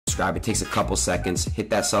subscribe. It takes a couple seconds. Hit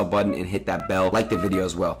that sub button and hit that bell. Like the video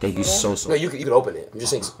as well. Thank you so much. No, you can open it. I'm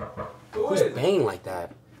just saying. Who's banging like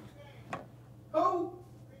that? Who?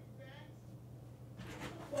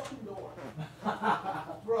 Fucking door.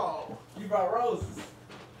 Bro, you brought roses.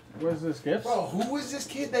 Where's this gift? Bro, who is this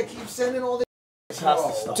kid that keeps sending all this?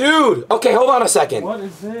 Dude, okay, hold on a second. What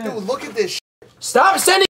is this? Dude, look at this. Stop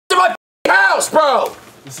sending to my house, bro.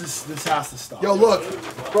 This has to stop. Yo, look,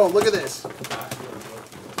 bro, look at this.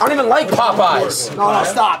 I don't even like Popeyes. No,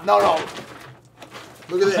 stop. No.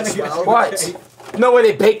 Look at this, bro. What? No way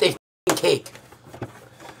they baked a cake.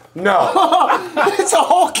 No. It's a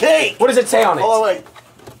whole cake. What does it say on it? Oh, wait.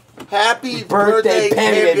 Happy Birthday,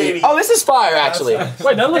 Pan Baby. Oh, this is fire, actually.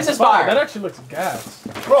 Wait, that looks fire. That actually looks gas.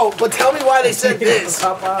 Bro, but tell me why they said this.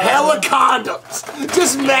 Hella condoms.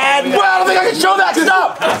 Just mad. Well, I don't think I can show that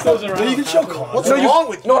stuff. No, you can show condoms. What's wrong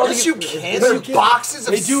with you? No, Yes, you can. There's boxes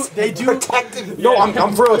of They do protective. No,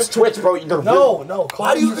 I'm for real. It's Twitch, bro. No.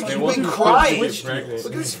 Why do you think you've been crying? Look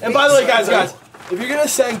at his And by the way, face. guys, if you're gonna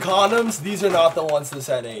send condoms, these are not the ones to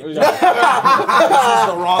send aid. This is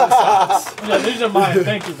the wrong size. Yeah, these are mine.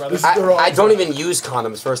 Thank you, brother. I don't even use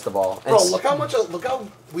condoms, first of all. Bro, look how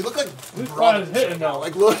we look like brothers hitting now.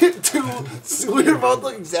 Like, look at we both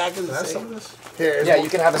look exactly the same. Here, yeah, you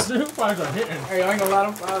can have a. Dude, fires are hitting. Hey, I ain't gonna let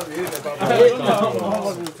him follow me.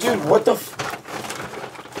 Dude, what the?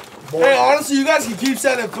 Hey, honestly, you guys can keep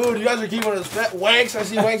sending food. You guys are keeping us wanks. I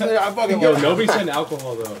see wanks in there. I fucking. Yo, nobody send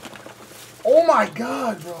alcohol though. Oh my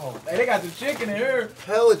god, bro. Hey, they got the chicken here.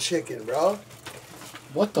 Hella chicken, bro.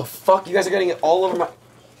 What the fuck? You guys are getting it all over my.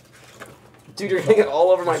 Dude, you're getting it all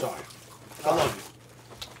over my. Sorry. I love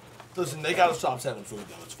you. Listen, they gotta stop sending food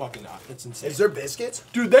though. It's fucking not. It's insane. Is there biscuits?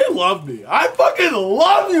 Dude, they love me. I fucking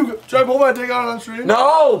love you. Should I pull my dick out on stream?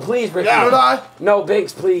 No, please, Ricky. Yeah, should I? No,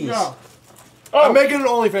 Biggs, please. Yeah. I'm making an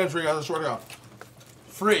OnlyFans for you guys. I swear to God.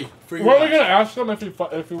 Free. What are we gonna ask him if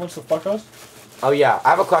he wants to fuck us? Oh yeah, I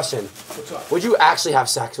have a question. What's up? Would you actually have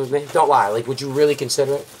sex with me? Don't lie. Like, would you really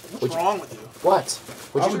consider it? What's wrong with you? What?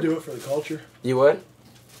 I would do it for the culture. You would?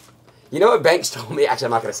 You know what Banks told me? Actually,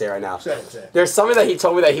 I'm not gonna say it right now. Say it. There's something that he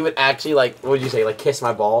told me that he would actually like. What would you say? Like kiss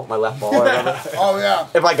my ball, my left ball, or whatever. Oh yeah.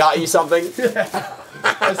 If I got you something.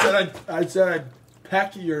 I said I'd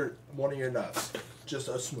peck one of your nuts. Just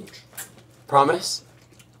a smooch. Promise?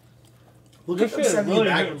 Look This at them shit send me really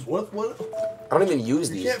magnums. What? I don't even use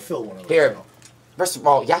You these. can't fill one of those. Here. No. First of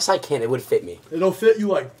all, yes, I can. It would fit me. It'll fit you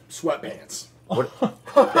like sweatpants. What?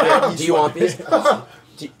 Yeah, do you want these?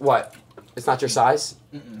 What? It's not your size?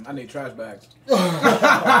 I need trash bags.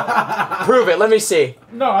 Prove it. Let me see.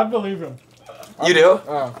 No, I believe him. You do?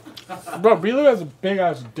 Bro, Beeler has a big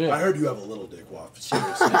ass dick. I heard you have a little dick, Waf.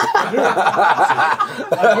 Seriously.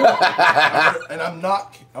 And I'm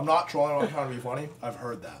not trolling. I'm trying to be funny. I've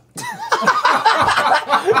heard that.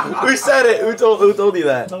 Who said it? Who told you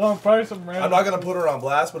that? I'm gonna probably some random. I'm not gonna put her on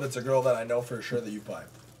blast, but it's a girl that I know for sure that you pipe.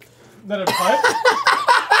 That a pipe?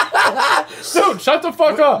 Dude, shut the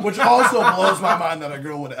fuck up. Which also blows my mind that a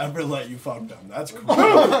girl would ever let you fuck them. That's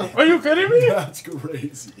crazy. Are you kidding me? That's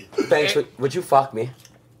crazy. Thanks. Would you fuck me?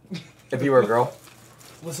 If you were a girl?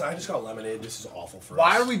 Listen, I just got lemonade. This is awful for us.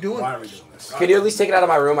 Why are we doing this? Could you at least take it out of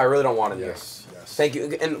my room? I really don't want it here. Yes. Thank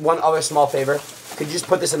you. And one other small favor. Could you just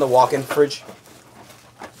put this in the walk-in fridge?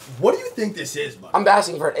 What do you think this is, buddy? I'm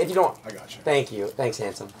asking for it. If you don't... I got you. Thank you. Thanks,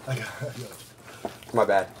 handsome. I got you. My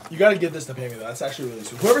bad. You gotta give this to Pammy though. That's actually really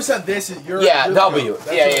sweet. Whoever sent this is your. Yeah, your W.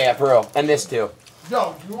 That's Yeah, for real. And this too.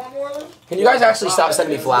 Yo, you want more of this? Can you guys actually stop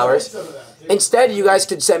sending me flowers? Instead, you guys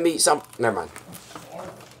could send me some... Never mind.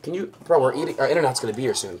 Can you... Bro, we're eating... Our internet's gonna be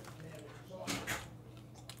here soon.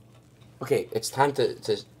 Okay, it's time to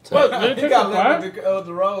What? They took the pipe?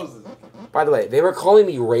 The roses. By the way, they were calling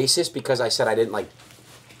me racist because I said I didn't like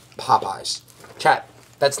Popeyes. Chat,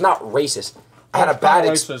 that's not racist. I had a bad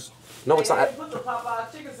experience. No, it's not. Put the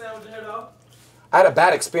Popeye chicken sandwich in here though. I had a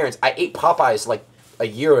bad experience. I ate Popeyes like a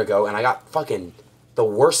year ago, and I got fucking the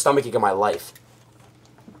worst stomachache of my life.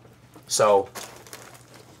 So,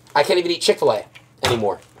 I can't even eat Chick-fil-A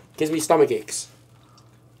anymore. Gives me stomach aches.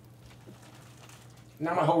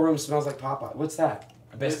 Now my whole room smells like Popeye. What's that?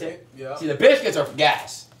 A biscuit? Yeah. See, the biscuits are for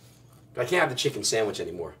gas. But I can't have the chicken sandwich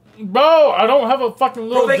anymore. Bro, I don't have a fucking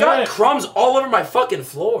little Bro, they got dick. crumbs all over my fucking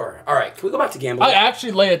floor. All right, can we go back to gambling? I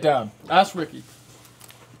actually lay it down. Ask Ricky.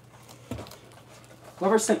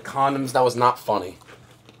 Whoever sent condoms, that was not funny.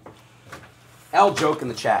 L joke in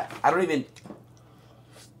the chat. I don't even...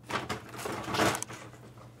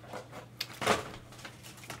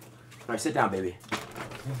 All right, sit down, baby.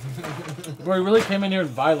 Bro, he really came in here and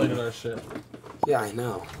violated our shit. Yeah, I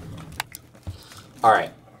know. All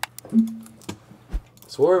right.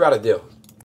 So what we're about to do